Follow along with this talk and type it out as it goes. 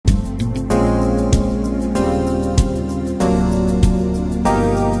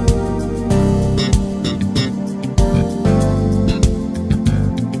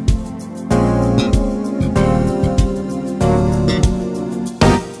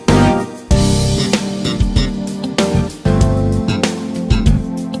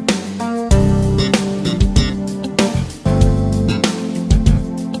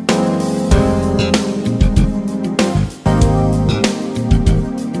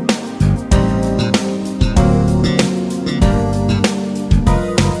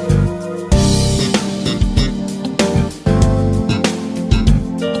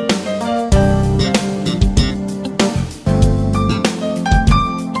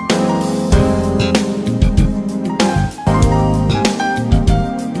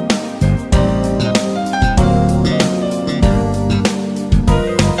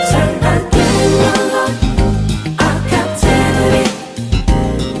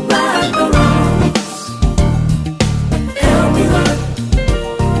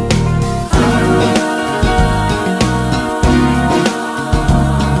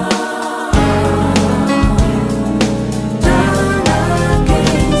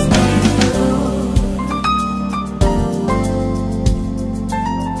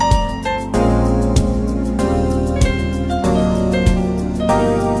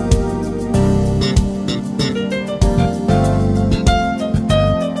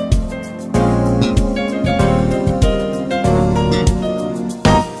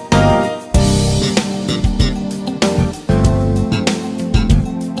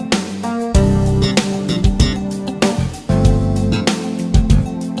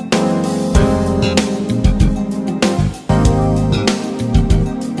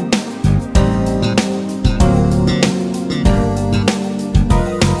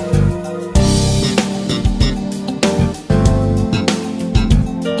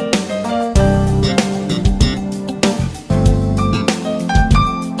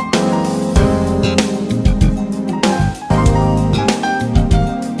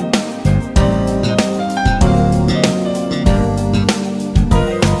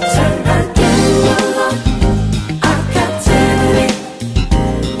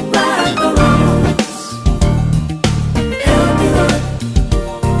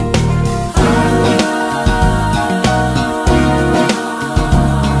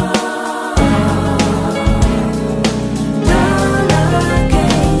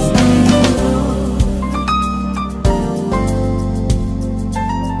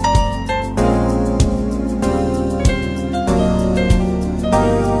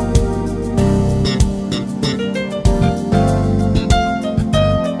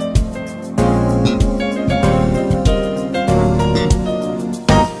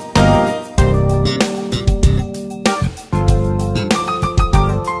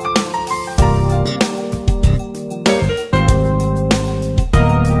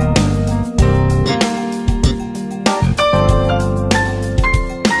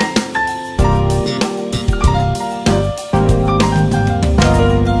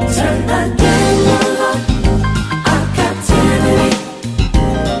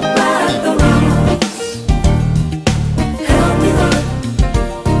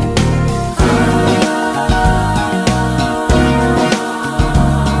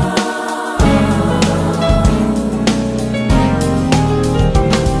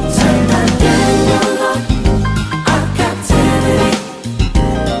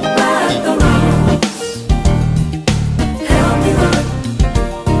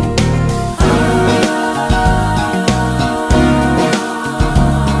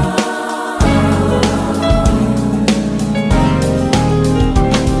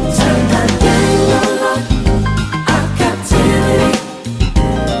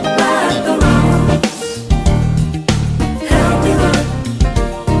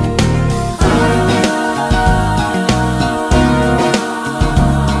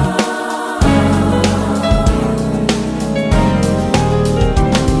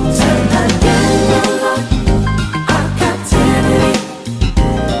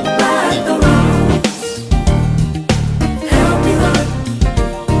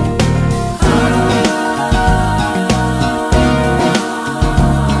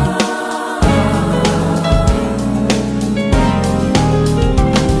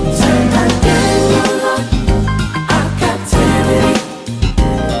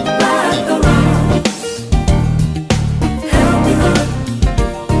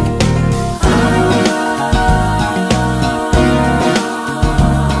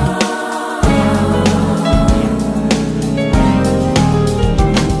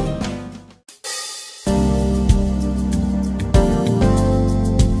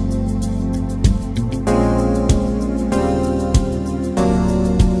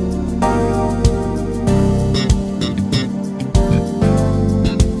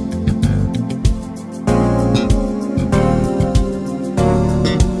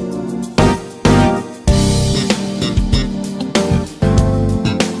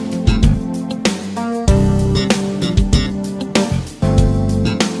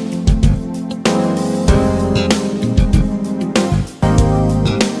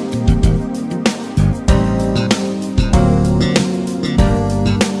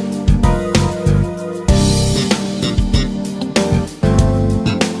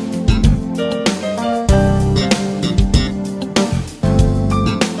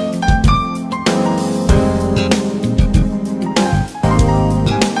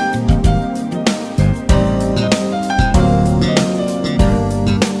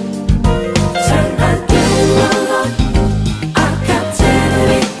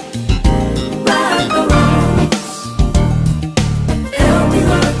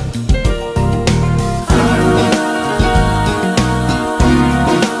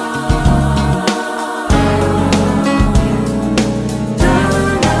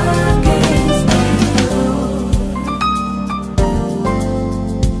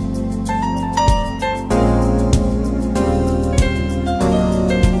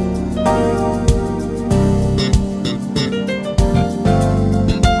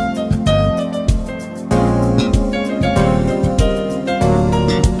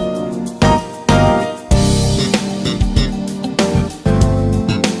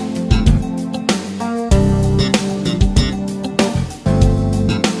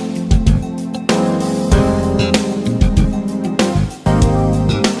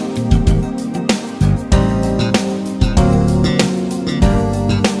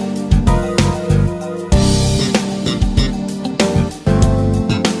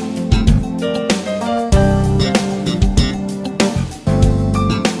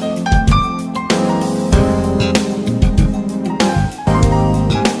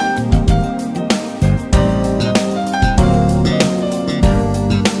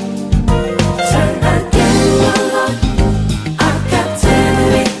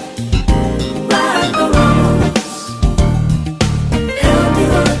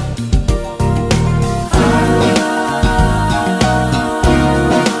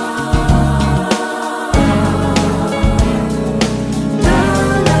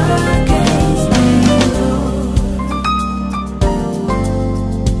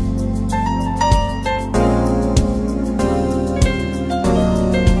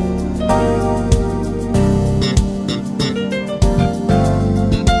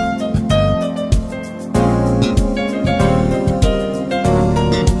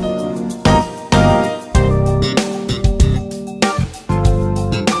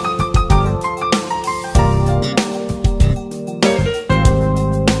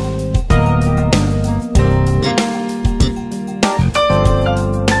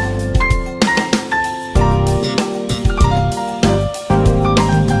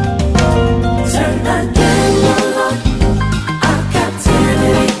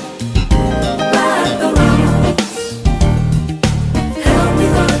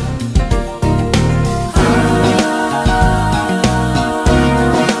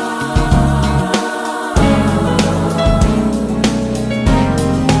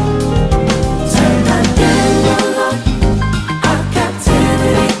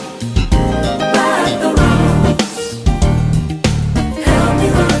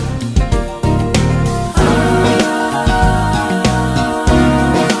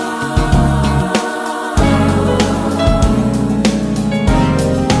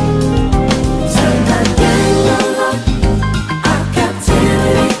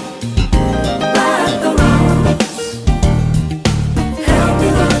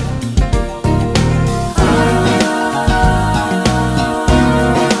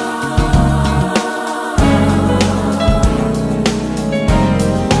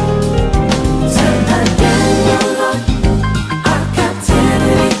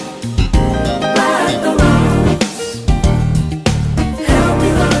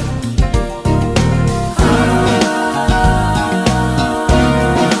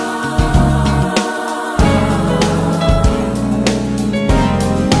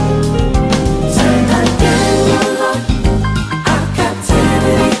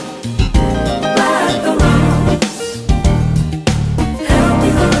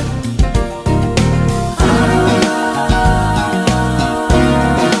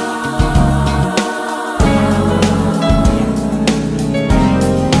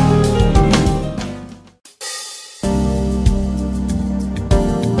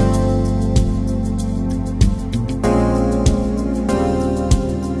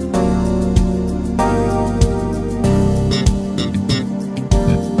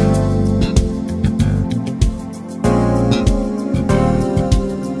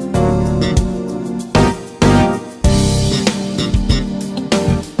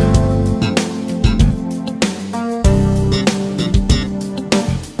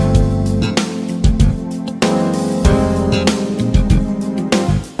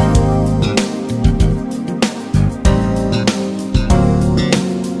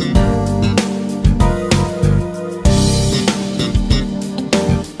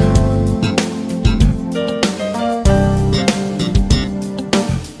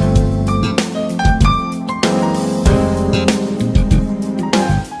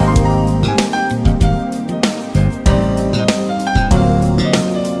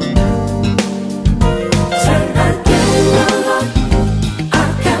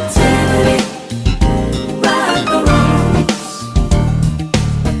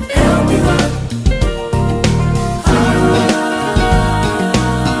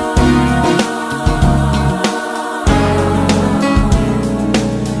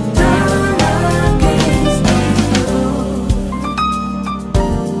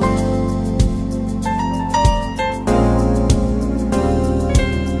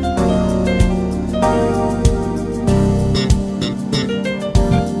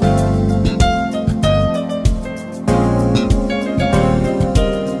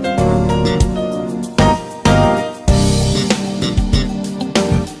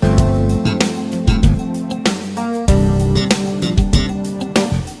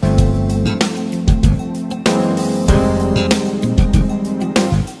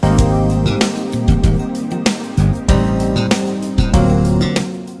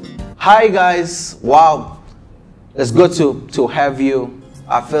Hi guys, wow, it's good to have you.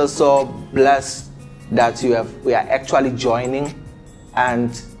 I feel so blessed that we are actually joining,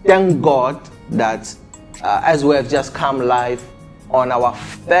 and thank God that as we have just come live on our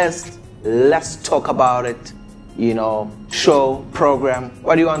first Let's Talk About It, show, program,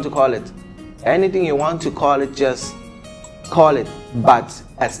 what do you want to call it? Anything you want to call it, just call it, but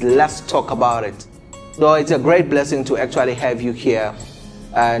as Let's Talk About It. So it's a great blessing to actually have you here,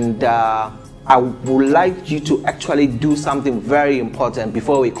 and I would like you to actually do something very important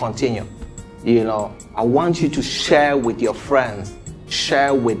before we continue. I want you to share with your friends,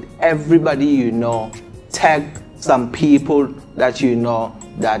 share with everybody you know, tag some people that you know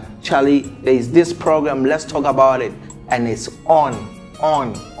that Charlie, there is this program, Let's Talk About It, and it's on,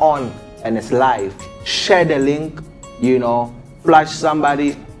 and it's live. Share the link, flash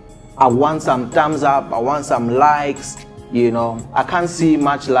somebody. I want some thumbs up, I want some likes, I can't see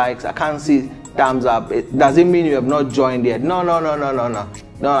much likes, I can't see thumbs up. It doesn't mean you have not joined yet. No,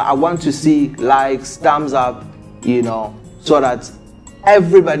 I want to see likes, thumbs up, so that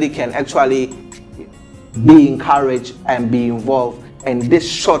everybody can actually be encouraged and be involved in this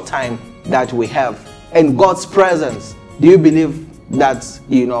short time that we have in God's presence. Do you believe that,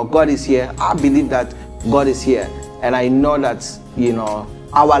 God is here? I believe that God is here, and I know that,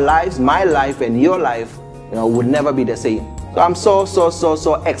 our lives, my life and your life, would never be the same. So I'm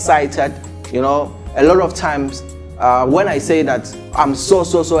so excited. A lot of times when I say that I'm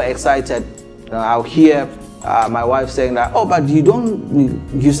so excited, I'll hear my wife saying that, oh, but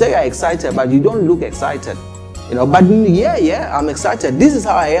you say you're excited, but you don't look excited. But yeah, I'm excited. This is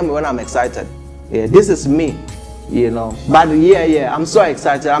how I am when I'm excited. Yeah, this is me. But yeah, I'm so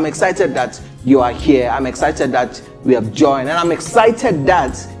excited. I'm excited that you are here. I'm excited that we have joined, and I'm excited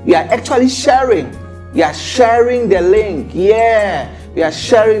that we are actually sharing. We are sharing the link. Yeah, we are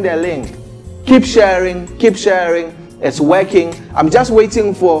sharing the link. Keep sharing. It's working. I'm just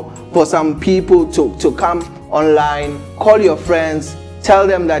waiting for some people to come online. Call your friends. Tell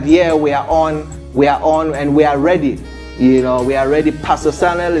them that, yeah, we are on, and we are ready. We are ready. Pastor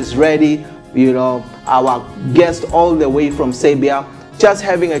Sanel is ready. Our guest all the way from Sabia, just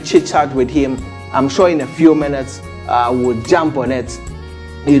having a chit chat with him. I'm sure in a few minutes we'll jump on it.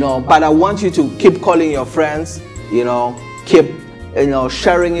 But I want you to keep calling your friends. Keep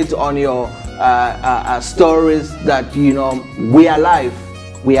sharing it on your stories that we are live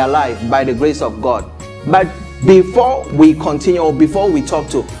by the grace of God. But before we continue, or before we talk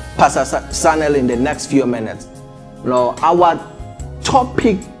to Pastor Sanel in the next few minutes, our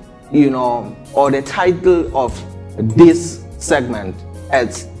topic, or the title of this segment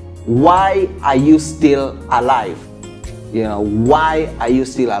is, why are you still alive? Why are you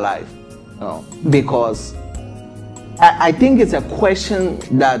still alive? Because I think it's a question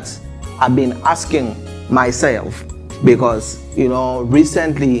that I've been asking myself, because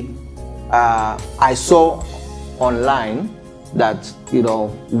recently I saw online that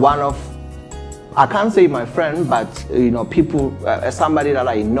one of, I can't say my friend, but people, somebody that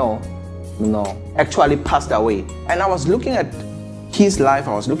I know, actually passed away. And I was looking at his life,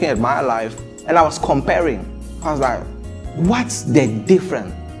 I was looking at my life, and I was comparing. I was like, what's the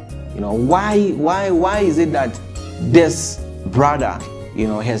difference? Why is it that this brother,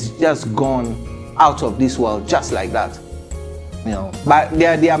 has just gone out of this world just like that? But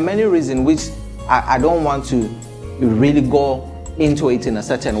there are many reasons which I don't want to really go into it in a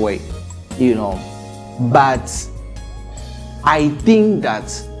certain way, but I think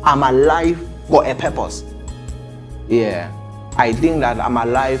that I'm alive for a purpose. Yeah, I think that I'm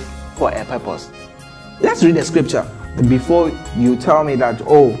alive for a purpose. Let's read the scripture before you tell me that,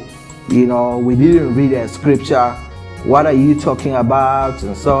 oh, we didn't read a scripture. What are you talking about?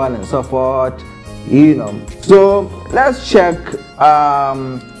 And so on and so forth. So let's check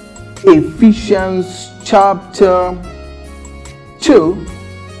Ephesians chapter 2,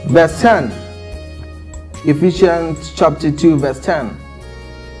 verse 10. Ephesians chapter 2, verse 10.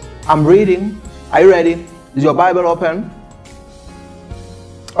 I'm reading. Are you ready? Is your Bible open?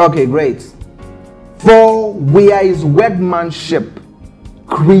 Okay, great. For we are his workmanship,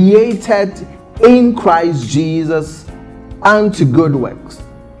 created in Christ Jesus unto good works,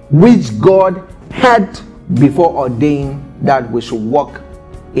 which God had before ordained that we should walk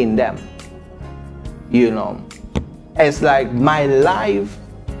in them. It's like my life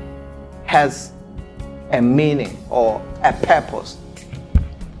has a meaning or a purpose.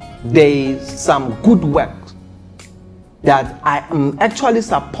 There is some good works that I am actually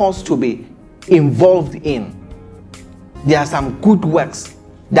supposed to be involved in. There are some good works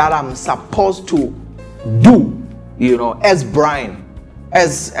that I'm supposed to do, as Brian,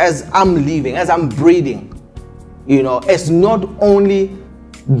 as I'm living, as I'm breathing, you know, it's not only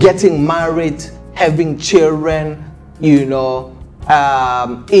getting married, having children, you know,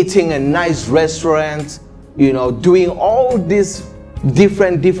 eating a nice restaurant, you know, doing all these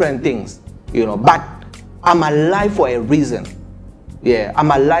different things, you know, but I'm alive for a reason. Yeah,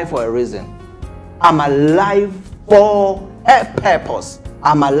 I'm alive for a reason. I'm alive for a purpose.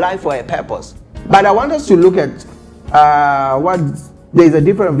 I'm alive for a purpose. But I want us to look at there's a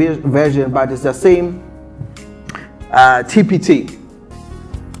different version, but it's the same TPT.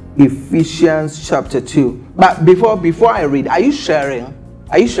 Ephesians chapter 2. But before I read, are you sharing?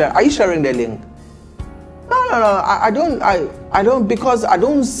 Are you sharing the link? No. I don't, because I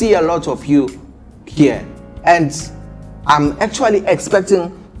don't see a lot of you here, and I'm actually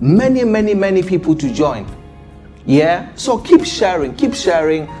expecting many people to join. Yeah, so keep sharing,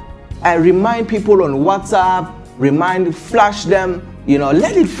 and remind people on WhatsApp. Flash them. You know,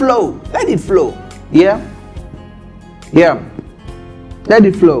 let it flow. Yeah. Let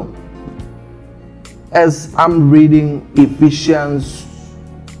it flow. As I'm reading Ephesians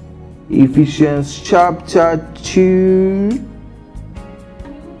chapter 2.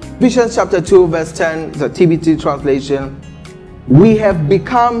 Ephesians chapter 2 verse 10, the TBT translation. We have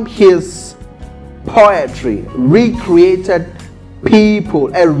become his poetry, recreated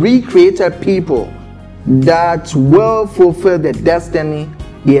people that will fulfill the destiny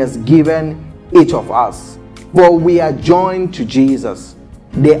he has given each of us. For we are joined to Jesus,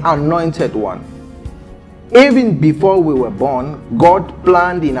 the anointed one. Even before we were born, God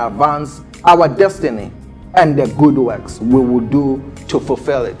planned in advance our destiny and the good works we will do to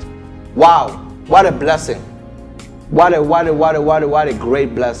fulfill it. Wow, what a blessing. What a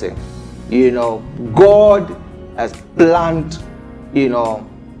great blessing. You know, God has planned, you know,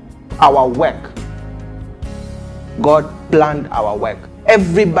 our work. God planned our work.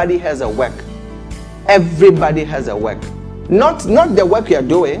 Everybody has a work. Everybody has a work. Not the work you are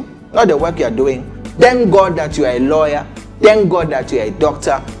doing. Not the work you are doing. Thank God that you are a lawyer. Thank God that you are a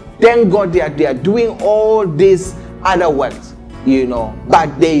doctor. Thank God that they are doing all these other works, you know.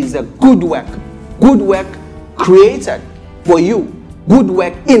 But there is a good work. Good work created for you. Good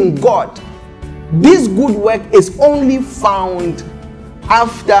work in God. This good work is only found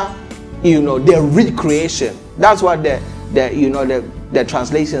after, you know, the recreation. That's what the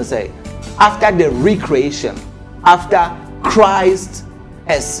translation say. After the recreation, after Christ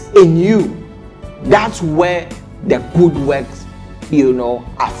is in you, that's where the good works, you know,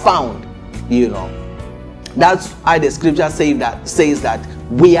 are found. You know, that's why the scripture says that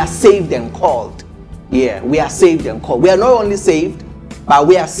we are saved and called. Yeah, we are saved and called. We are not only saved, but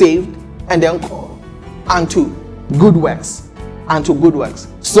we are saved and then called unto good works. Unto good works.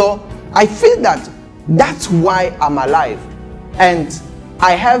 So I feel that that's why I'm alive, and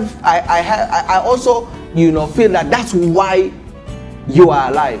I also, you know, feel that that's why you are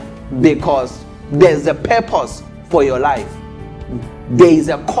alive, because there's a purpose for your life. There is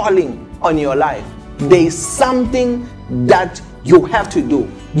a calling on your life. There is something that you have to do.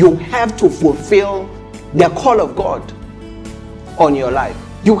 You have to fulfill the call of God on your life.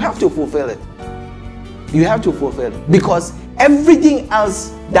 You have to fulfill it. You have to fulfill it, because everything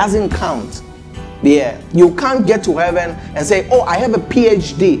else doesn't count. Yeah, you can't get to heaven and say, oh, I have a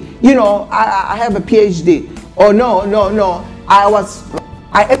PhD. You know, I have a PhD. Oh, no.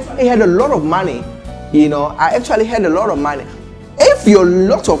 I actually had a lot of money. You know, I actually had a lot of money. If your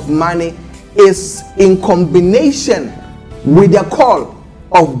lot of money is in combination with the call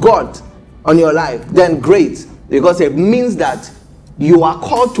of God on your life, then great, because it means that you are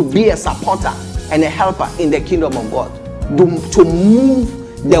called to be a supporter and a helper in the kingdom of God, to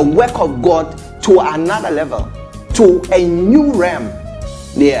move the work of God to another level, to a new realm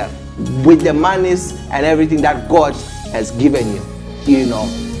there, with the monies and everything that God has given you, you know.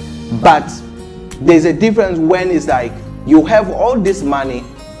 But there's a difference when it's like you have all this money,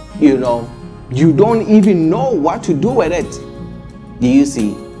 you know, you don't even know what to do with it. Do you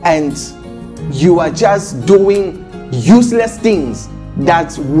see? And you are just doing useless things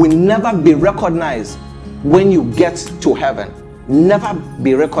that will never be recognized when you get to heaven. Never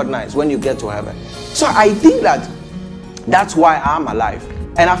be recognized when you get to heaven. So I think that that's why I'm alive,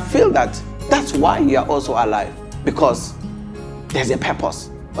 and I feel that that's why you are also alive, because there's a purpose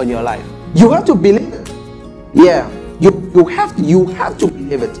on your life. You have to believe it. Yeah, you have to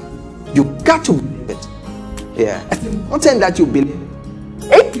believe it. You got to believe it. Yeah, it's important that you believe it.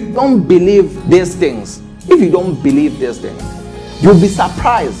 If you don't believe these things, you'll be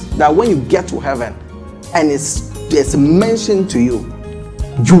surprised that when you get to heaven and it's mentioned to you,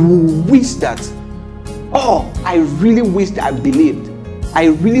 you will wish that, oh, I really wish that I believed. I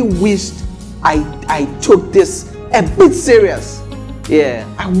really wished I took this a bit serious. Yeah,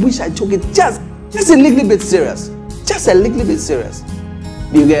 I wish I took it just a little bit serious. Just a little bit serious.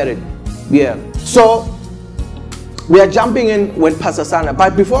 You get it? Yeah. So we are jumping in with Pastor Sana.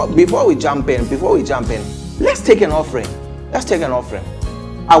 But before we jump in, let's take an offering. Let's take an offering.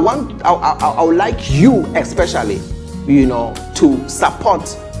 I would like you especially, you know, to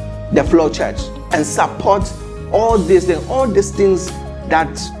support the Flow Church and support all these things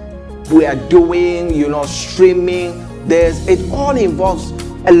that we are doing, you know, streaming. It all involves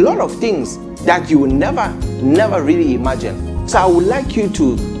a lot of things that you will never really imagine. So I would like you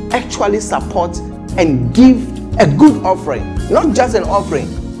to actually support and give a good offering, not just an offering,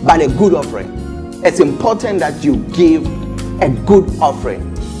 but a good offering. It's important that you give a good offering.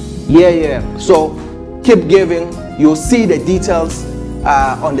 Yeah. So keep giving. You'll see the details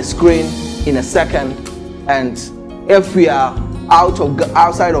on the screen in a second. And if we are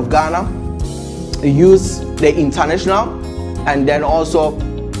outside of Ghana, use the international. And then also,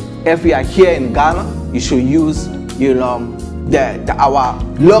 if we are here in Ghana, you should use, you know, our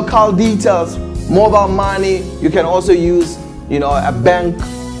local details, mobile money. You can also use, you know, a bank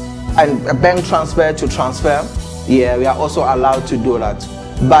transfer to transfer. Yeah, we are also allowed to do that.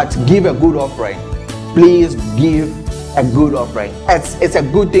 But give a good offering. Please give a good offering. It's a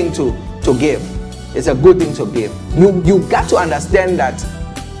good thing to give. It's a good thing to give. You got to understand that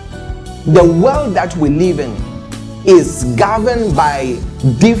the world that we live in is governed by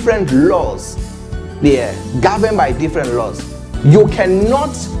different laws. Yeah, governed by different laws. You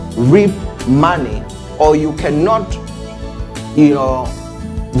cannot reap money, or you cannot, you know,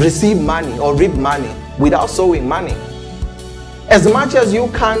 receive money or reap money without sowing money. As much as you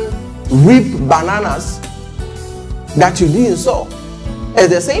can reap bananas that you didn't sow,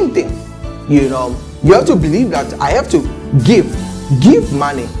 it's the same thing. You know, you have to believe that I have to give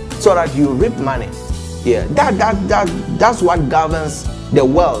money so that you reap money. Yeah, that's what governs the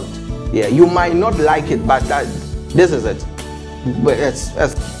world. Yeah, you might not like it, but this is it. But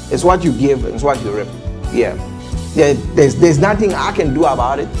it's what you give, it's what you reap. Yeah, there's nothing I can do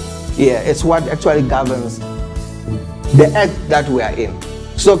about it. Yeah, it's what actually governs the earth that we are in.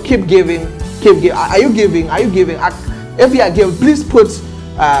 So keep giving, keep giving. Are you giving? Are you giving? If you are giving, please put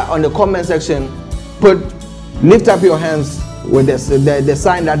on the comment section, lift up your hands with the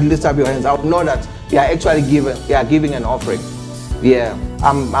sign that lifts up your hands. I will know that you are actually giving. You are giving an offering. Yeah,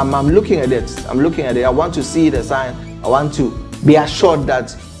 I'm looking at it. I'm looking at it. I want to see the sign. I want to be assured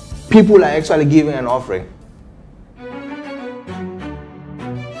that people are actually giving an offering.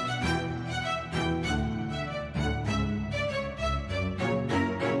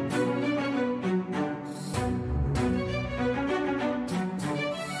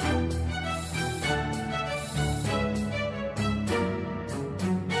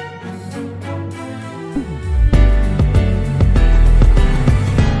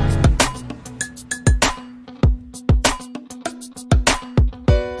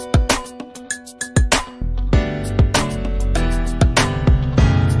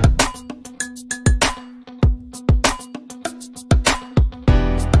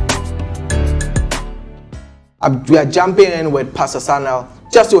 We are jumping in with Pastor Sanel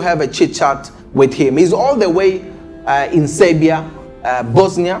just to have a chit chat with him. He's all the way in Serbia,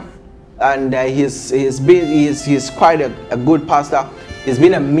 Bosnia, and he's quite a good pastor. He's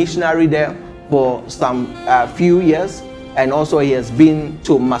been a missionary there for some few years, and also he has been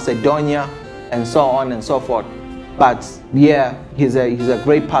to Macedonia and so on and so forth. But yeah, he's a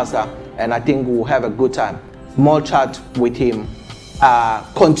great pastor, and I think we'll have a good time. More chat with him,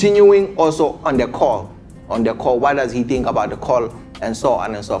 continuing also on the call. What does he think about the call, and so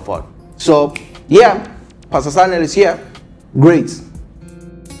on and so forth. So yeah, Pastor Sanel is here. Great.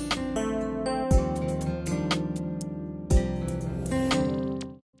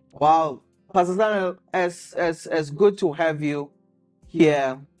 Wow, Pastor Sanel, it's good to have you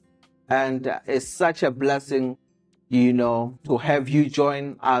here, and it's such a blessing, you know, to have you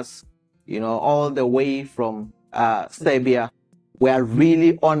join us, you know, all the way from Serbia. We are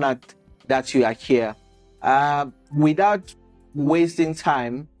really honored that you are here. Without wasting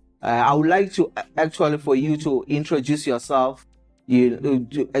time, I would like to actually for you to introduce yourself.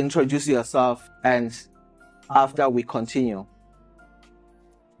 And after we continue.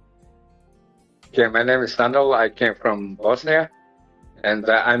 Okay, my name is Sandal. I came from Bosnia, and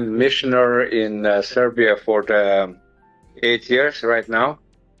I'm missionary in Serbia for 8 years right now.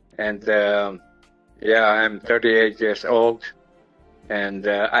 And yeah, I'm 38 years old, and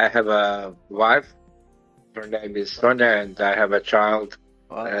I have a wife. Her name is Sonia, and I have a child.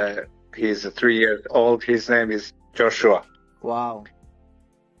 Wow. He's 3 years old. His name is Joshua. Wow.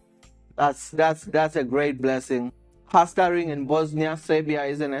 That's a great blessing. Pastoring in Bosnia, Serbia,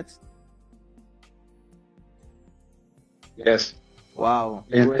 isn't it? Yes. Wow.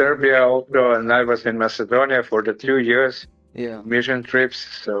 In Serbia also, and I was in Macedonia for the 2 years. Yeah. Mission trips.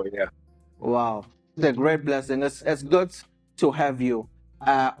 So yeah. Wow. It's a great blessing. It's good to have you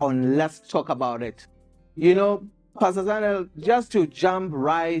on Let's Talk About It. You know, Pastor Daniel, just to jump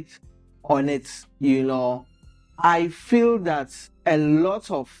right on it, you know, I feel that a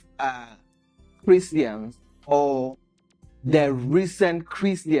lot of Christians or the recent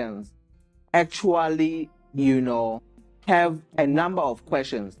Christians actually, you know, have a number of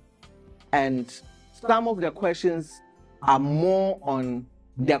questions. And some of the questions are more on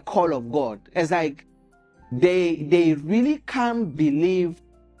the call of God. It's like they really can't believe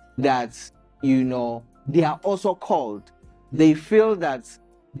that, you know, they are also called. They feel that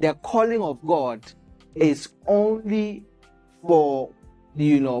the calling of God is only for,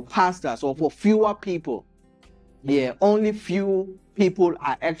 you know, pastors or for fewer people. Yeah, only few people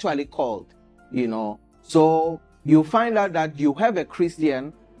are actually called, you know. So you find out that you have a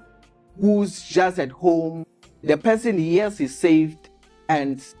Christian who's just at home. The person, yes, is saved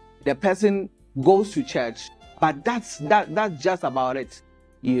and the person goes to church, but that's just about it,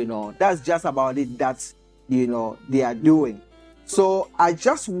 you know. That's just about it. That's, you know, they are doing. So I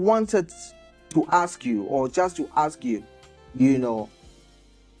just wanted to ask you, you know,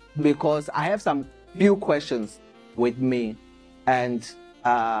 because I have some few questions with me, and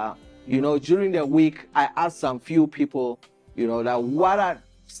you know, during the week I asked some few people, you know, that what are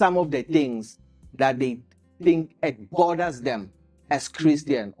some of the things that they think it bothers them as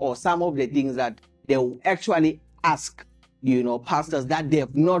Christian, or some of the things that they will actually ask, you know, pastors that they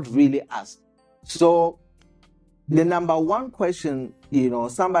have not really asked. So the number one question, you know,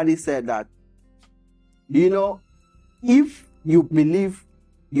 somebody said that, you know, if you believe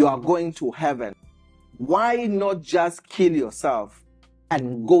you are going to heaven, why not just kill yourself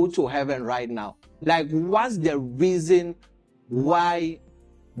and go to heaven right now? Like, what's the reason why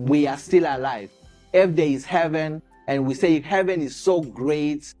we are still alive? If there is heaven and we say heaven is so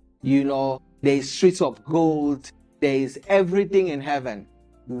great, you know, there is streets of gold, there is everything in heaven,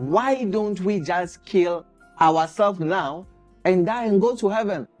 why don't we just kill ourselves now and die and go to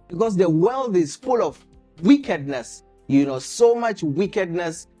heaven? Because the world is full of wickedness, you know, so much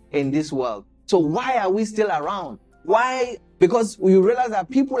wickedness in this world. So why are we still around? Why? Because we realize that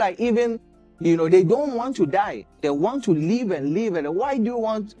people are even, you know, they don't want to die. They want to live and live. And why do you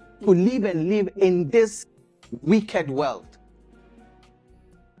want to live and live in this wicked world?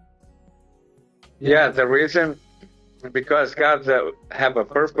 Yeah, the reason, because God have a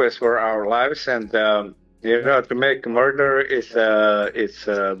purpose for our lives, and you know, to make murder is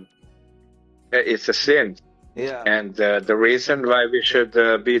it's a sin. Yeah. And the reason why we should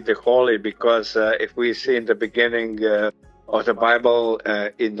be the holy, because if we see in the beginning of the Bible,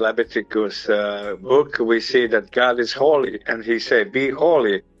 in Leviticus book, we see that God is holy, and He said, "Be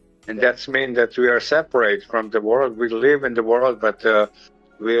holy," and that means that we are separate from the world. We live in the world, but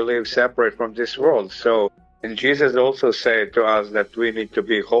we live separate from this world. So, and Jesus also said to us that we need to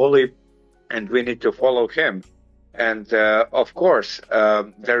be holy, and we need to follow Him. And of course,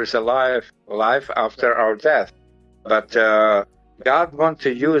 there is a life after our death. But God wants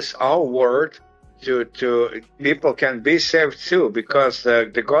to use our word to people can be saved too, because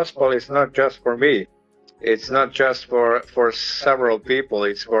the gospel is not just for me. It's not just for several people.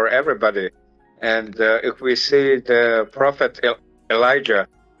 It's for everybody. And if we see the prophet Elijah,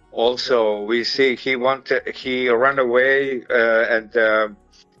 also we see he ran away and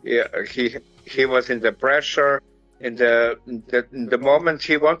he was in the pressure. In the moment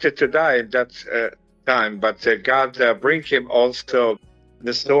he wanted to die in that time, but God bring him also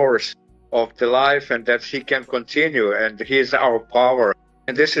the source of the life, and that he can continue, and he is our power.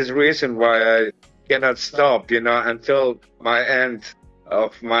 And this is the reason why I cannot stop, you know, until my end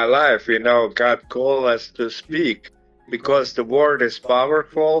of my life. You know, God called us to speak, because the word is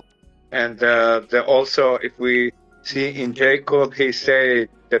powerful. And also, if we see in Jacob, he say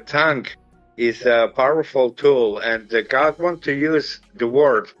the tongue is a powerful tool, and God wants to use the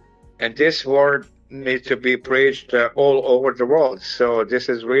word, and this word needs to be preached all over the world. So this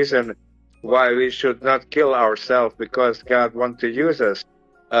is reason why we should not kill ourselves, because God wants to use us.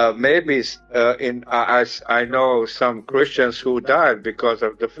 Maybe I know some Christians who died because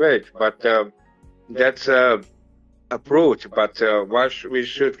of the faith, but that's approved. But why we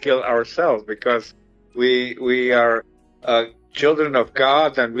should kill ourselves? Because we are children of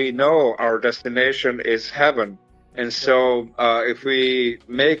God, and we know our destination is heaven. And so if we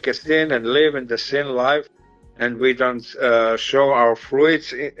make a sin and live in the sin life, and we don't show our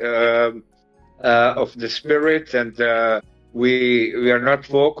fruits of the Spirit, and we are not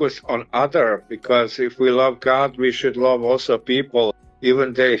focused on other, because if we love God, we should love also people.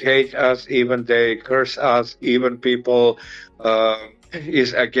 Even they hate us, even they curse us, even people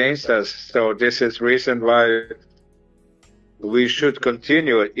is against us. So this is reason why we should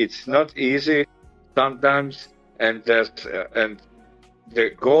continue. It's not easy sometimes, and the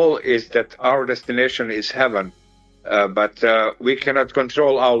goal is that our destination is heaven. But we cannot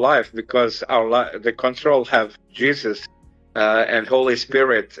control our life, because the control have Jesus and Holy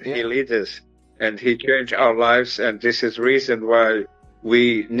Spirit. Yeah. He leads us and He changed our lives, and this is reason why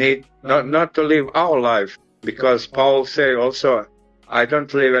we need not to live our life, because Paul say also, I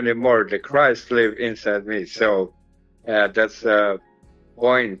don't live anymore, the Christ live inside me. So that's the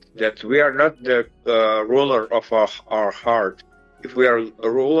point, that we are not the ruler of our heart. If we are a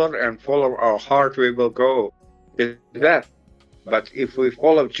ruler and follow our heart, we will go to death. But if we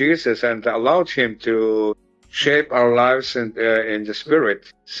follow Jesus and allow Him to shape our lives in the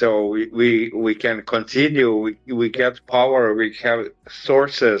Spirit, so we can continue, we get power, we have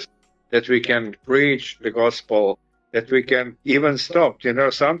sources that we can preach the gospel, that we can even stop. You know,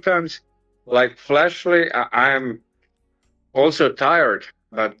 sometimes, like fleshly, I'm also tired,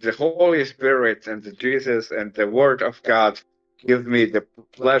 but the Holy Spirit and the Jesus and the Word of God give me the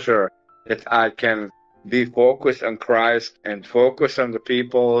pleasure that I can be focused on Christ and focus on the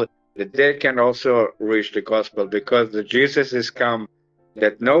people, that they can also reach the gospel, because the Jesus is come,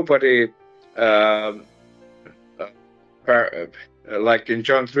 that nobody, like in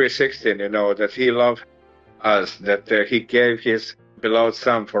John 3:16, you know, that He loved us, that He gave His beloved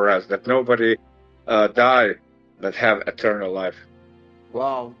Son for us, that nobody die, but have eternal life.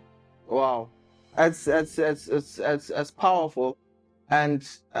 Wow, wow, it's powerful, and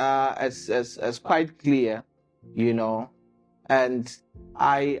it's quite clear, you know. And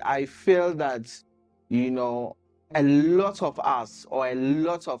I feel that, you know, a lot of us, or a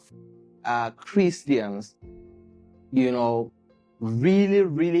lot of Christians, you know,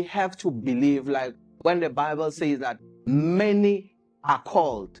 really have to believe, like when the Bible says that many are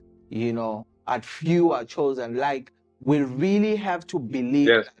called, you know, and few are chosen. Like, we really have to believe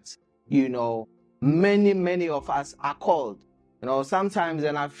Yes. that, you know, many of us are called. You know, sometimes,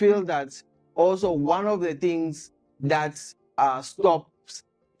 and I feel that also one of the things that stops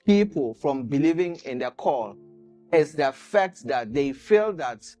people from believing in the call is the fact that they feel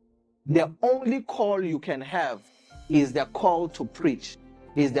that the only call you can have is the call to preach,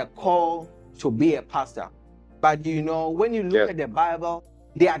 is the call to be a pastor. But you know, when you look Yes. at the Bible,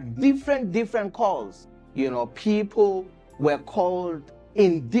 there are different calls. You know, people were called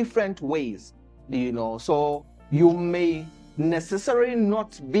in different ways, you know. So you may necessarily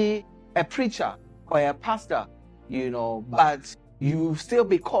not be a preacher or a pastor, you know, but you still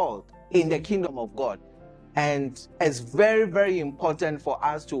be called in the kingdom of God. And it's very important for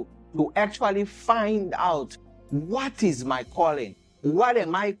us to actually find out, what is my calling? What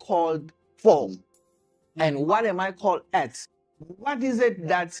am I called for? And what am I called at? What is it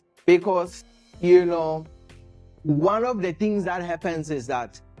that, because, you know, one of the things that happens is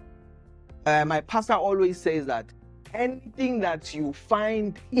that my pastor always says that anything that you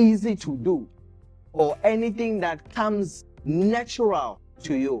find easy to do, or anything that comes natural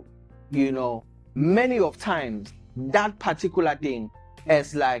to you, you know, many of times that particular thing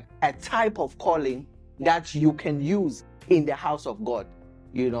is like a type of calling that you can use in the house of God.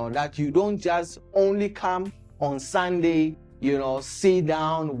 You know, that you don't just only come on Sunday, you know, sit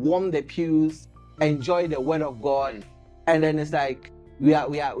down, warm the pews, enjoy the word of God, and then it's like we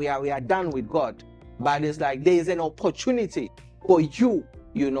are done with God. But it's like there is an opportunity for you,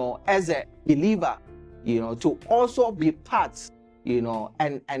 you know, as a believer, you know, to also be part, you know,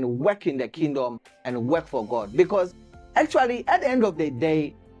 and work in the kingdom and work for God. Because actually, at the end of the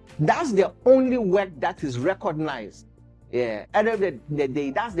day, that's the only work that is recognized. Yeah, at the end of the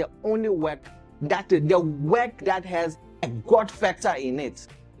day, that's the only work that the work that has a God factor in it.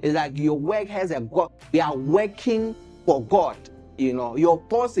 It's like your work has a God. We are working for God. You know, your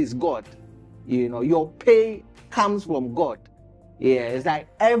boss is God. You know, your pay comes from God. Yeah, it's like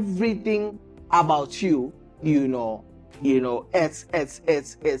everything about you, you know, it's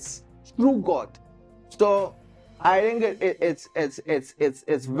through God. So I think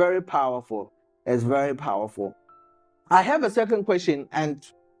it's very powerful. It's very powerful. I have a second question, and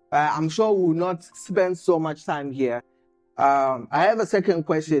I'm sure we will not spend so much time here. I have a second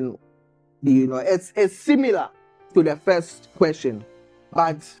question. You know, it's similar to the first question,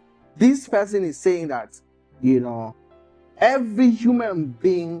 but this person is saying that, you know, every human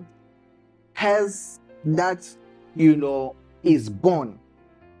being has that, is born,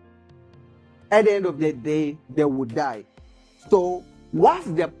 at the end of the day, they would die. So what's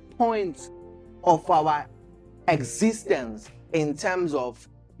the point of our existence in terms of,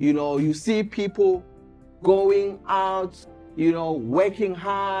 you see people going out, working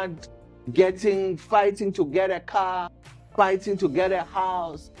hard, fighting to get a car, fighting to get a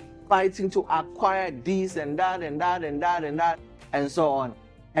house, fighting to acquire this and that and that and that and that and so on.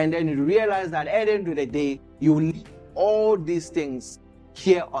 And then you realize that at the end of the day, you leave all these things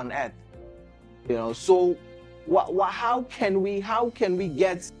here on earth. So how can we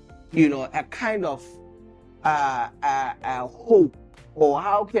get, a kind of a hope, or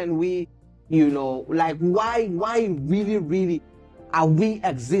how can we, why really are we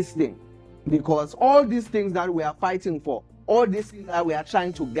existing? Because all these things that we are fighting for, all these things that we are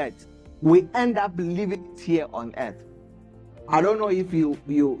trying to get, we end up living it here on earth. I don't know if you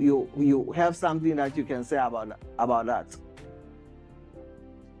have something that you can say about that.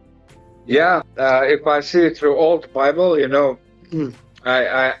 Yeah, if I see it through all the Bible,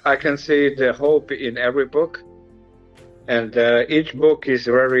 I can see the hope in every book, and each book is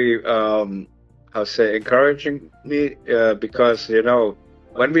very encouraging me, because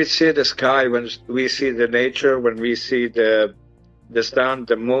when we see the sky, when we see the nature, when we see the sun,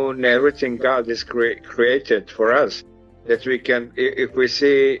 the moon, everything God is created for us, that we can, if we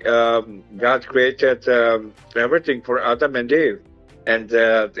see God created everything for Adam and Eve, and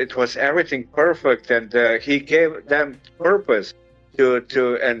it was everything perfect, and He gave them purpose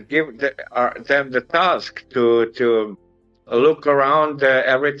and give them the task to look around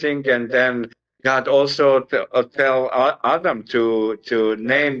everything, and then God also tell Adam to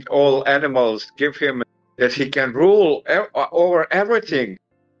name all animals, give him that he can rule over everything.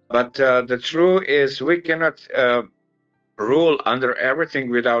 But the truth is we cannot rule under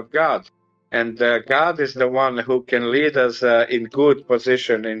everything without God. And God is the one who can lead us in good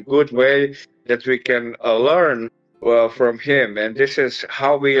position, in good way, that we can learn from Him. And this is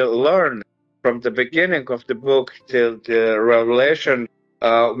how we learn from the beginning of the book till the Revelation.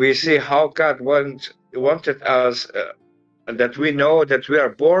 We see how God wanted us, that we know that we are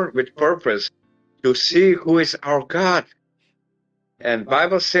born with purpose to see who is our God. And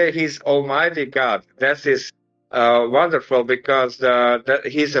Bible says He's Almighty God. That is wonderful, because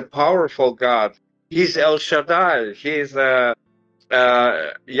He's a powerful God. He's El Shaddai. He's Yahweh.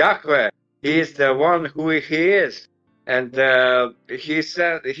 He's the one who He is. And He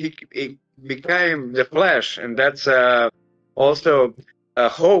said He became the flesh, and that's also a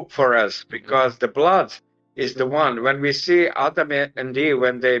hope for us, because the blood is the one. When we see Adam and Eve,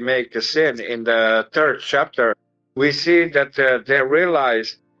 when they make a sin in the 3rd chapter, we see that they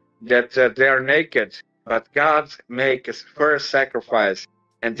realize that they are naked, but God makes first sacrifice.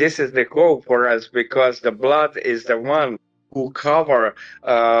 And this is the hope for us, because the blood is the one who cover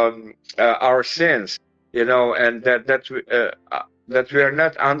our sins, and that we are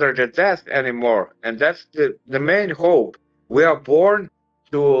not under the death anymore. And that's the main hope. We are born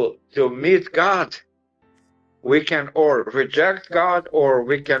to meet God. We can or reject God, or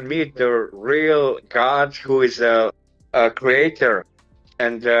we can meet the real God, who is a creator.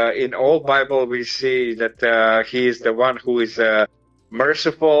 And in all Bible we see that He is the one who is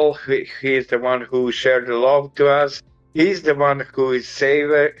merciful. He is the one who shared the love to us. He is the one who is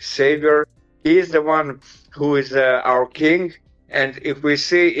Savior. He is the one who is our King. And if we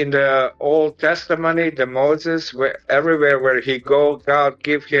see in the Old Testament, the Moses, everywhere where he go, God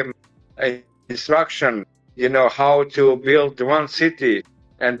give him instruction, how to build one city.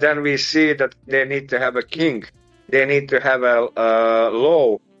 And then we see that they need to have a king. They need to have a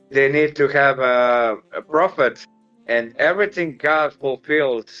law. They need to have a prophet. And everything God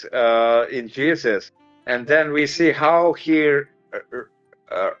fulfills in Jesus. And then we see how He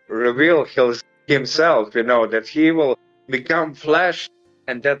reveals Himself, that He will become flesh.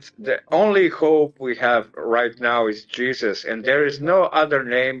 And that's the only hope we have right now is Jesus. And there is no other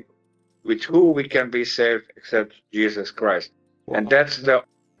name with who we can be saved except Jesus Christ. Wow. And that's the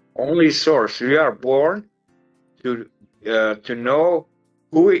only source. We are born to know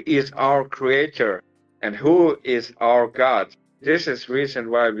who is our Creator and who is our God. This is reason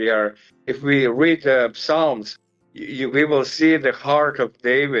why we are. If we read the Psalms, we will see the heart of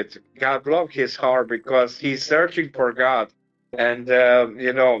David. God loved his heart because he's searching for God, and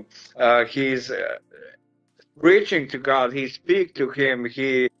he's preaching to God. He speaks to Him.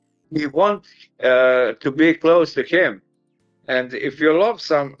 He wants to be close to Him. And if you love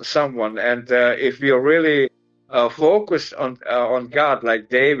someone, and if you really focus on God like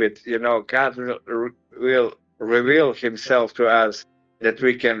David, God will reveal Himself to us, that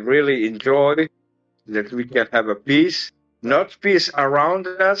we can really enjoy that we can have a peace, not peace around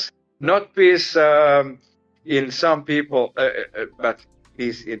us, not peace in some people, but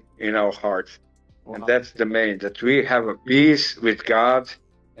peace in our hearts. Wow. And that's the main, that we have a peace with God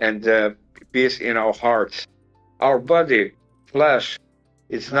and peace in our hearts. Our body, flesh,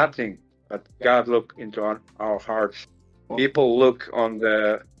 it's nothing, but God look into our hearts. Wow. People look on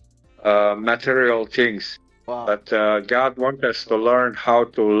the material things, wow. But God wants us to learn how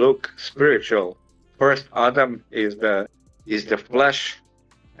to look spiritual. First Adam is the flesh,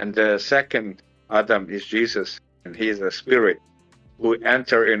 and the second Adam is Jesus, and he is the spirit who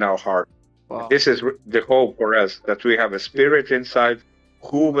enter in our heart. Wow. This is the hope for us, that we have a spirit inside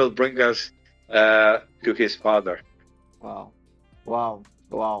who will bring us to his Father. Wow, wow,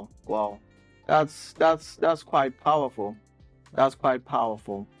 wow, wow. That's quite powerful. That's quite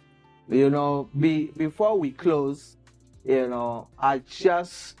powerful. You know, before we close, you know, I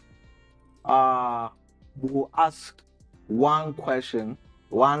just will ask one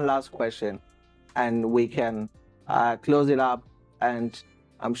last question, and we can close it up. And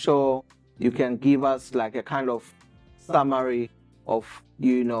I'm sure you can give us like a kind of summary of,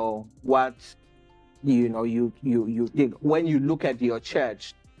 you know, what, you know, you think when you look at your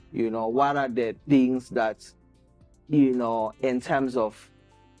church, you know, what are the things that, you know, in terms of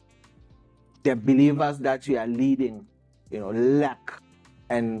the believers that you are leading, you know, lack,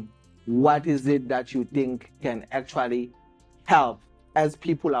 and what is it that you think can actually help as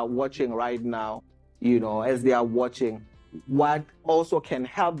people are watching right now, you know, as they are watching, what also can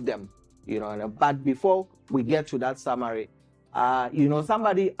help them, you know. But before we get to that summary, you know,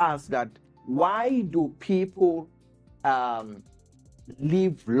 somebody asked that, why do people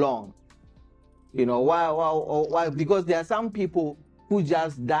live long? You know, why? Because there are some people who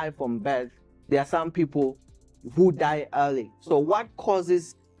just die from birth. There are some people who die early. So what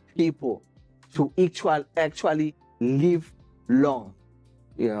causes people to actually live long?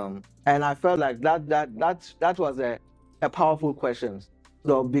 You know, and I felt like that was a powerful question.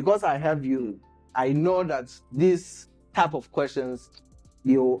 So because I have you, I know that this type of questions,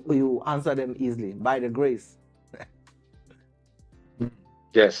 you answer them easily by the grace.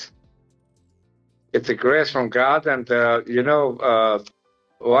 Yes, it's a grace from God, and you know,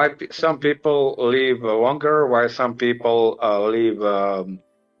 why some people live longer, why some people live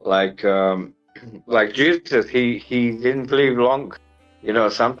like Jesus. He didn't live long. You know,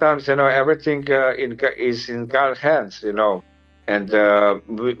 sometimes, you know, everything is in God's hands. You know, and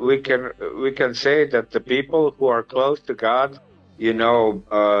we can say that the people who are close to God, you know,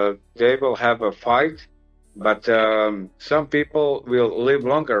 they will have a fight. But some people will live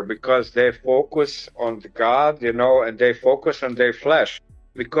longer because they focus on God, you know, and they focus on their flesh.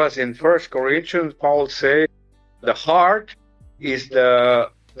 Because in 1 Corinthians, Paul says the heart is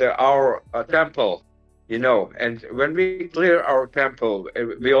our temple, you know. And when we clear our temple,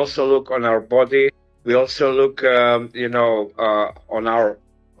 we also look on our body. We also look, you know, on our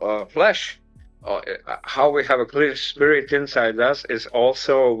flesh. How we have a clear spirit inside us is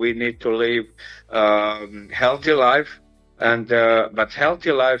also we need to live healthy life, and but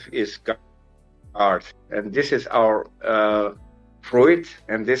healthy life is God, and this is our fruit,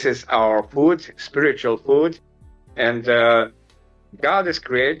 and this is our food, spiritual food, and God is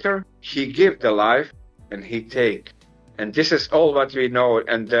creator. He give the life and he take, and this is all what we know,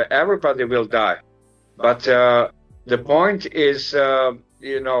 and everybody will die, but the point is,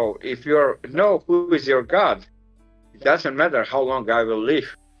 you know, if you know who is your God, it doesn't matter how long I will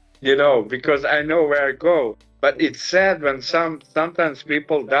live, you know, because I know where I go. But it's sad when sometimes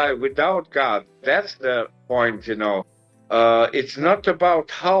people die without God. That's the point, you know. It's not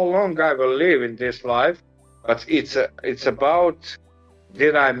about how long I will live in this life, but it's about,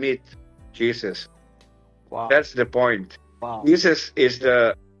 did I meet Jesus? Wow. That's the point. Wow. Jesus is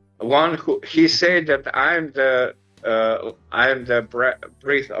the one who, he said that I am the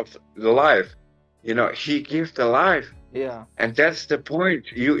breath of the life. You know, he gives the life. Yeah. And that's the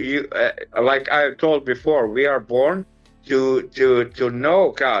point. You like I told before, we are born to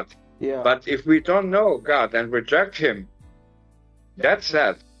know God. Yeah. But if we don't know God and reject him, that's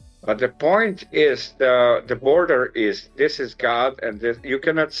sad. But the point is, the border is, this is God, and this, you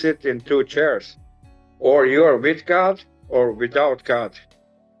cannot sit in two chairs. Or you are with God or without God.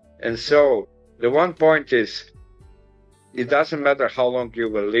 And so the one point is, it doesn't matter how long you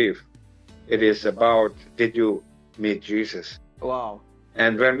will live. It is about, did you meet Jesus? Wow.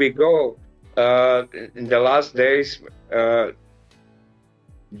 And when we go in the last days,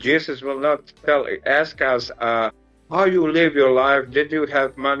 Jesus will not ask us how you live your life. Did you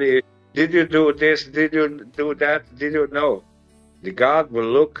have money? Did you do this? Did you do that? Did you know? The God will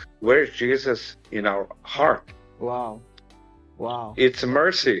look, where's Jesus in our heart? Wow. Wow. It's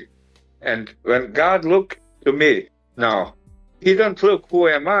mercy. And when God look to me now, he don't look who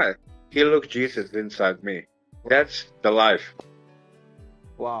am I. He look Jesus inside me. That's the life.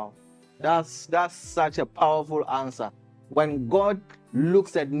 Wow. That's such a powerful answer. When God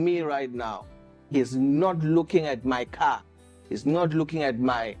looks at me right now, he's not looking at my car. He's not looking at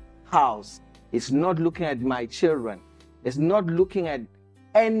my house. He's not looking at my children. He's not looking at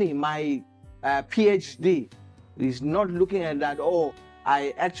my PhD. He's not looking at that, oh,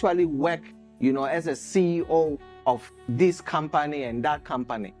 I actually work, as a CEO of this company and that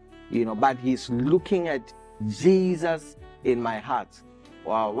company, but he's looking at Jesus in my heart.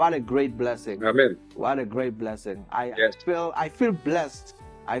 Wow, what a great blessing. Amen. What a great blessing. Yes. I feel blessed.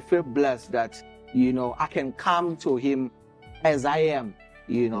 I feel blessed that, I can come to him as I am.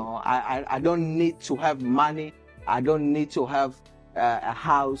 I don't need to have money. I don't need to have a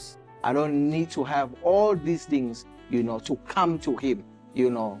house. I don't need to have all these things, to come to him,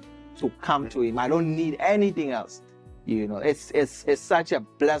 to come to him. I don't need anything else. It's such a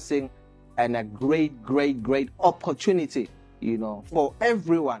blessing and a great opportunity, for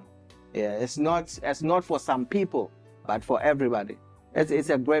everyone. Yeah, it's not for some people, but for everybody. It's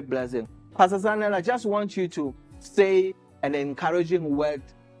a great blessing. Pastor Samuel, I just want you to say an encouraging word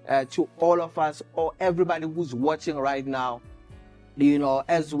to all of us or everybody who's watching right now,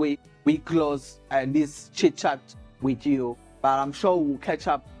 as we close this chit chat with you. But I'm sure we'll catch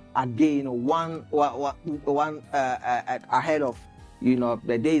up again one ahead of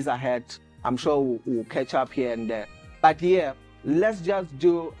the days ahead. I'm sure we'll catch up here and there. But yeah, let's just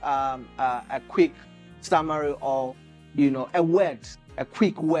do a quick summary or a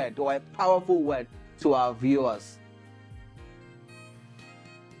quick word or a powerful word to our viewers.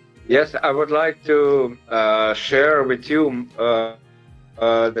 Yes, I would like to share with you the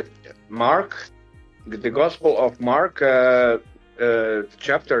Gospel of Mark,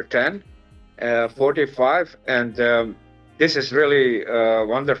 chapter 10, 45, and this is really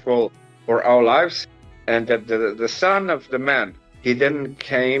wonderful for our lives. And that the Son of the Man, he didn't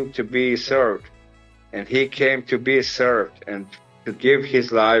came to be served, and he came to be served and to give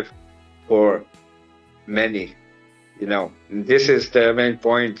his life for many. This is the main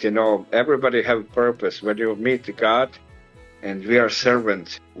point. Everybody have a purpose. When you meet God, and we are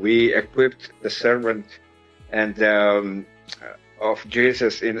servants, we equipped the servant and of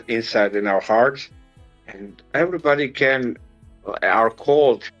Jesus inside in our hearts, and everybody are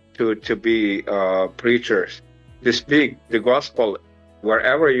called to be preachers, to speak the gospel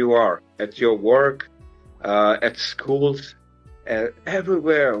wherever you are, at your work, at schools,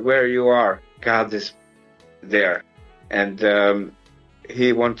 everywhere where you are. God is there. And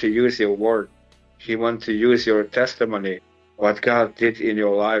he wants to use your word. He wants to use your testimony, what God did in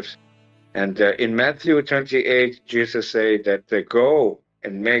your lives. And in Matthew 28, Jesus said that go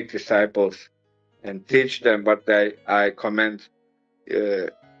and make disciples and teach them what I command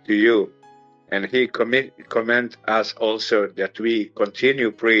to you. And he command us also that we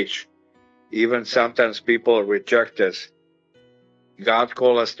continue preach. Even sometimes people reject us. God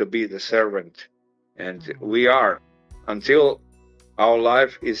called us to be the servant. And we are. Until our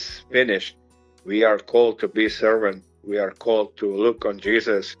life is finished, we are called to be servant. We are called to look on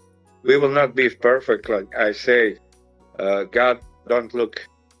Jesus. We will not be perfect, like I say. God don't look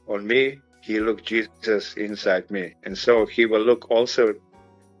on me. He look Jesus inside me. And so he will look also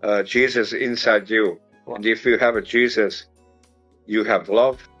Jesus inside you. Wow. And if you have a Jesus, you have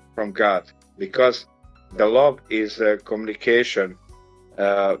love from God. Because the love is a communication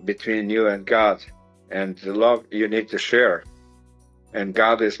between you and God. And the love you need to share. And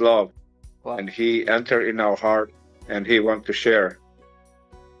God is love. Wow. And he entered in our heart, and he wants to share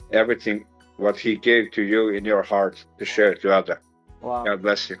everything what he gave to you in your heart to share to others. Wow. God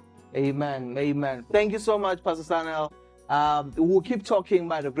bless you. Amen. Amen. Thank you so much, Pastor Samuel. We'll keep talking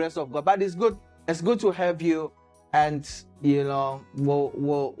by the grace of God. But it's good to have you, and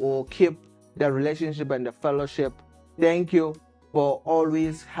we'll keep the relationship and the fellowship. Thank you for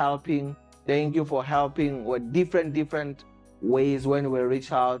always helping. Thank you for helping with different ways when we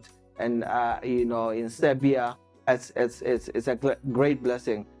reach out, and in Serbia, it's a great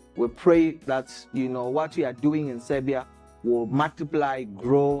blessing. We pray that what we are doing in Serbia will multiply,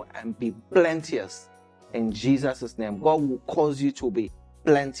 grow, and be plenteous in Jesus' name. God will cause you to be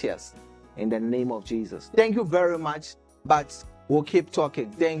plenteous in the name of Jesus. Thank you very much, but we'll keep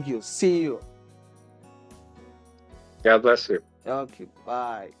talking. Thank you. See you. God bless you. Okay,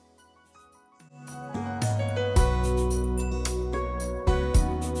 bye.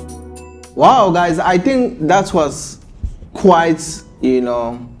 Wow, guys, I think that was quite,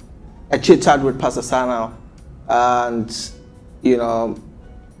 a chit chat with Pastor Sana, and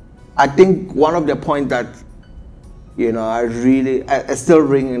I think one of the points that I still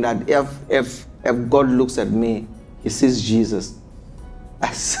ringing, that if God looks at me, He sees Jesus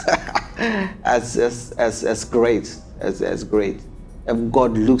as great, as great. If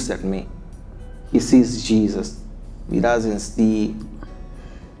God looks at me, He sees Jesus. He doesn't see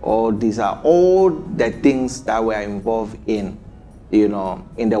these are all the things that we are involved in,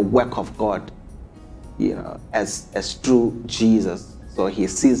 in the work of God, as through Jesus. So He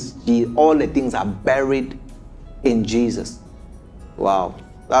sees all the things are buried in Jesus. Wow.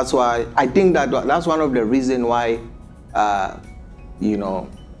 That's why I think that's one of the reasons why,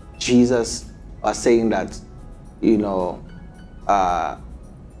 Jesus was saying that,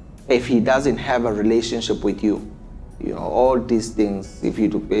 if He doesn't have a relationship with you, all these things, if He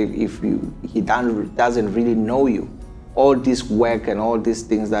doesn't really know you, all this work and all these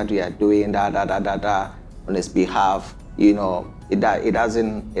things that we are doing, on His behalf, it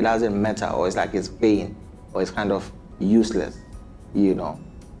doesn't matter, or it's like it's vain, or it's kind of useless.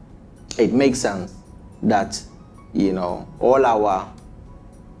 It makes sense that all our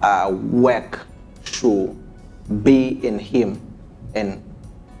work should be in Him and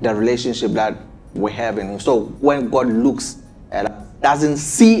the relationship that we have in Him. So when God looks at us, doesn't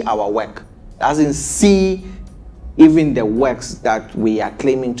see our work, doesn't see even the works that we are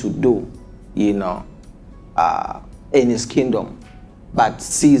claiming to do, in His kingdom, but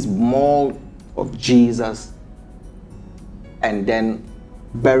sees more of Jesus, and then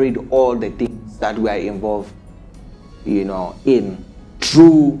buried all the things that we are involved, in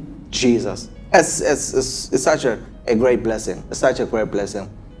through Jesus. It's such a great blessing. It's such a great blessing.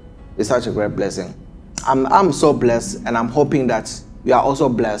 It's such a great blessing. I'm so blessed, and I'm hoping that you are also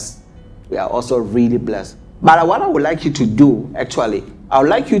blessed. We are also really blessed. But what I would like you to do, actually, I would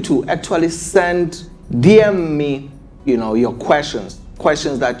like you to actually DM me, your questions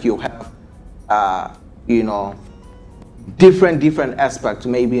that you have, different aspects,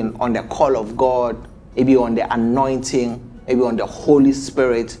 maybe on the call of God, maybe on the anointing, maybe on the Holy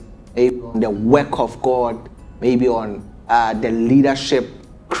Spirit, maybe on the work of God, maybe on the leadership,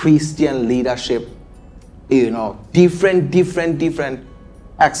 Christian leadership, different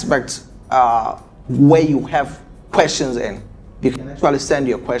aspects where you have questions in. You can actually send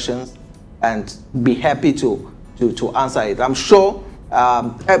your questions and be happy to answer it. I'm sure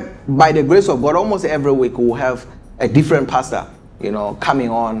by the grace of God, almost every week we'll have a different pastor, coming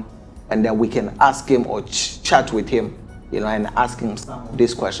on, and then we can ask him or chat with him, and ask him some of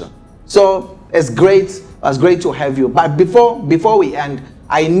these questions. So it's great to have you. But before we end,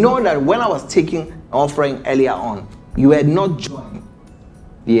 I know that when I was taking an offering earlier on, you had not joined.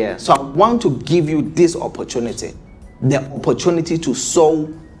 Yeah. So I want to give you this opportunity, the opportunity to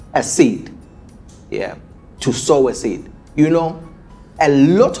sow a seed. Yeah. To sow a seed. A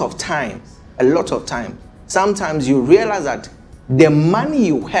lot of times, sometimes you realize that the money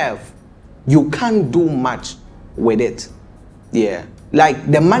you have, you can't do much with it. Yeah. Like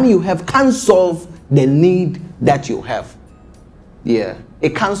the money you have can't solve the need that you have. Yeah.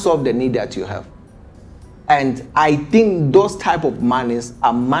 It can't solve the need that you have. And I think those type of monies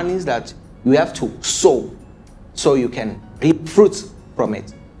are monies that you have to sow so you can reap fruit from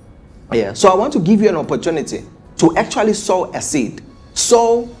it. Yeah. So I want to give you an opportunity to actually sow a seed.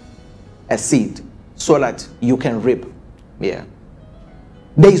 Sow a seed so that you can reap. Yeah.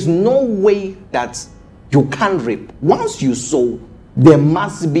 There is no way that you can't reap. Once you sow, there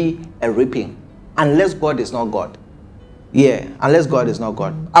must be a reaping, unless God is not God. Yeah, unless God is not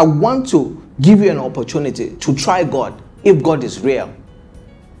God. I want to give you an opportunity to try God if God is real.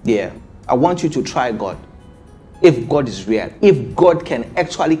 Yeah, I want you to try God if God is real. If God can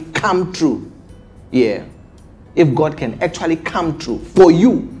actually come true. Yeah, if God can actually come true for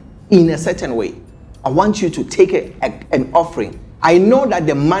you in a certain way. I want you to take an offering. I know that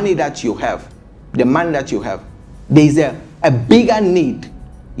the money that you have, there's a bigger need.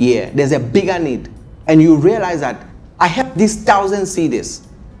 Yeah, there's a bigger need. And you realize that I have these 1,000 cedis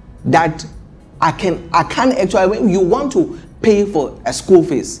that I can't actually, when you want to pay for a school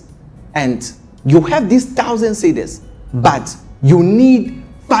fees and you have these 1,000 cedis, but you need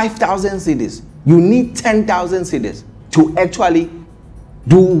 5,000 cedis, you need 10,000 cedis to actually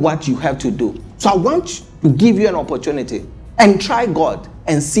do what you have to do. So I want to give you an opportunity and try God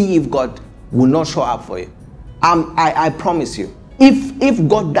and see if God will not show up for you. I promise you, if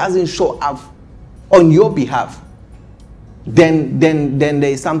God doesn't show up on your behalf, then there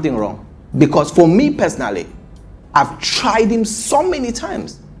is something wrong. Because for me personally, I've tried him so many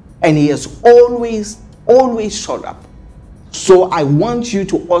times and he has always showed up. So I want you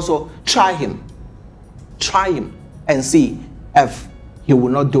to also try him. Try him and see if he will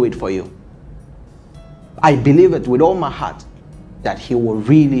not do it for you. I believe it with all my heart that he will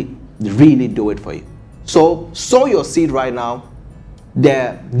really, really do it for you. So sow your seed right now.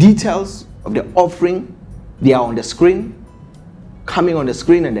 The details of the offering, they are on the screen, coming on the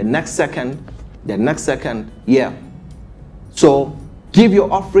screen, and the next second, yeah. So give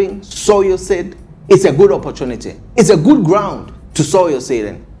your offering, sow your seed. It's a good opportunity. It's a good ground to sow your seed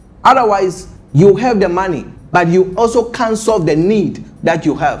in. Otherwise, you have the money, but you also can't solve the need that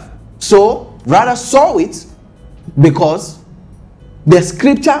you have. So rather sow it, because the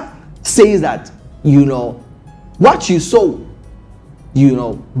scripture says that, what you sow,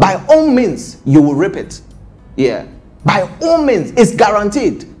 by all means you will reap it. Yeah, by all means, it's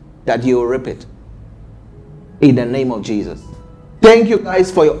guaranteed that you will reap it. In the name of Jesus. Thank you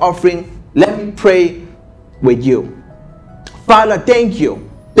guys for your offering. Let me pray with you. Father, thank you.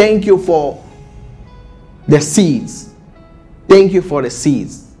 Thank you for the seeds. Thank you for the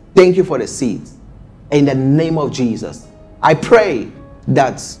seeds. Thank you for the seeds. In the name of Jesus, I pray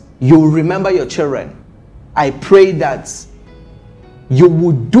that you will remember your children. I pray that you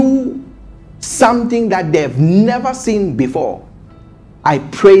will do something that they've never seen before. I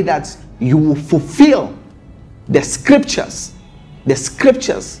pray that you will fulfill the scriptures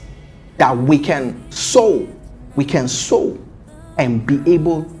that we can sow and be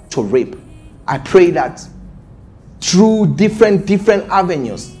able to reap. I pray that through different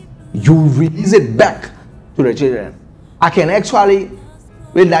avenues, you release it back to the children. I can actually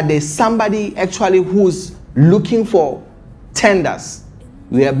read that there's somebody actually who's looking for tenders.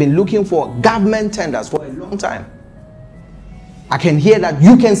 We have been looking for government tenders for a long time. I can hear that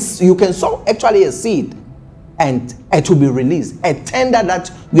you can sow actually a seed and it will be released. A tender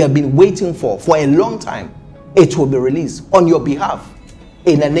that we have been waiting for a long time, it will be released on your behalf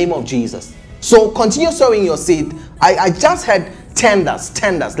in the name of Jesus. So continue sowing your seed. I just had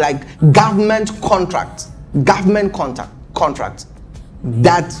tenders like government contracts that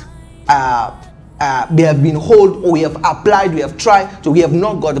they have been hold, or we have applied, we have tried, so we have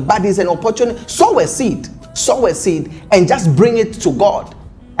not got, but it's an opportunity. Sow a seed and just bring it to God,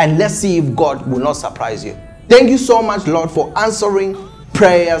 and let's see if God will not surprise you. Thank you so much, Lord, for answering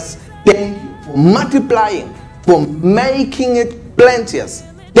prayers. Thank you for multiplying, for making it plenteous.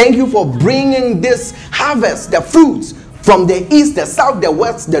 Thank you for bringing this harvest, the fruits, from the east, the south, the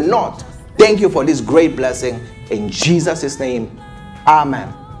west, the north. Thank you for this great blessing. In Jesus' name,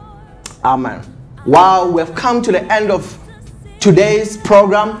 amen. Amen. Wow, we've come to the end of today's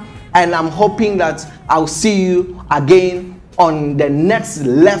program, and I'm hoping that I'll see you again on the next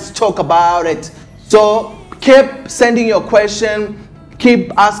Let's Talk About It. So keep sending your question,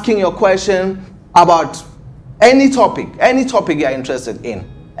 keep asking your question about any topic you're interested in,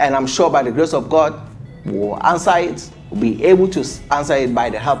 and I'm sure by the grace of God we'll answer it. We'll be able to answer it by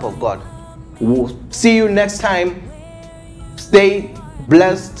the help of God. We'll see you next time. Stay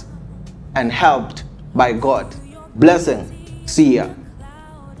blessed and helped by God. Blessing. See ya.